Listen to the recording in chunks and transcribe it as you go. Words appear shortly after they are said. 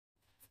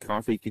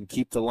Coffey can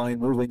keep the line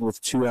moving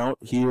with 2 out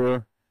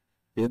here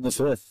in the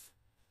 5th.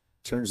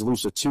 Turns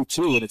loose a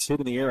 2-2, and it's hit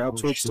in the air out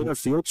towards center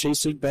field,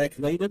 chasing back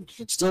Layden.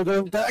 Still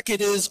going back. It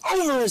is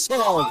over his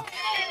head.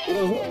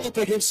 It'll roll up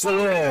against the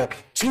wall.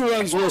 2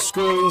 runs will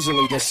score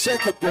easily. To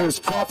second goes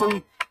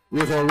Coffey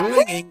with a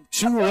ringing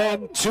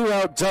 2-run,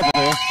 2-out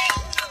double.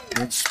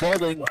 And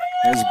Spalding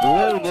has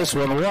blown this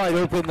one wide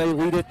open. They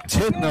lead it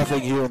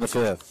 10-0 here in the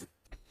 5th.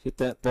 Hit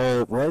that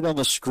ball right on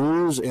the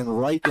screws and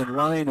right in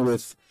line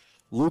with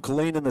Luke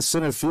Lane, the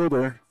center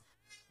fielder.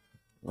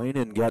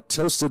 Lane got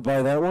toasted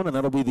by that one, and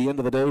that'll be the end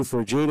of the day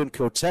for Jaden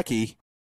Kotecki.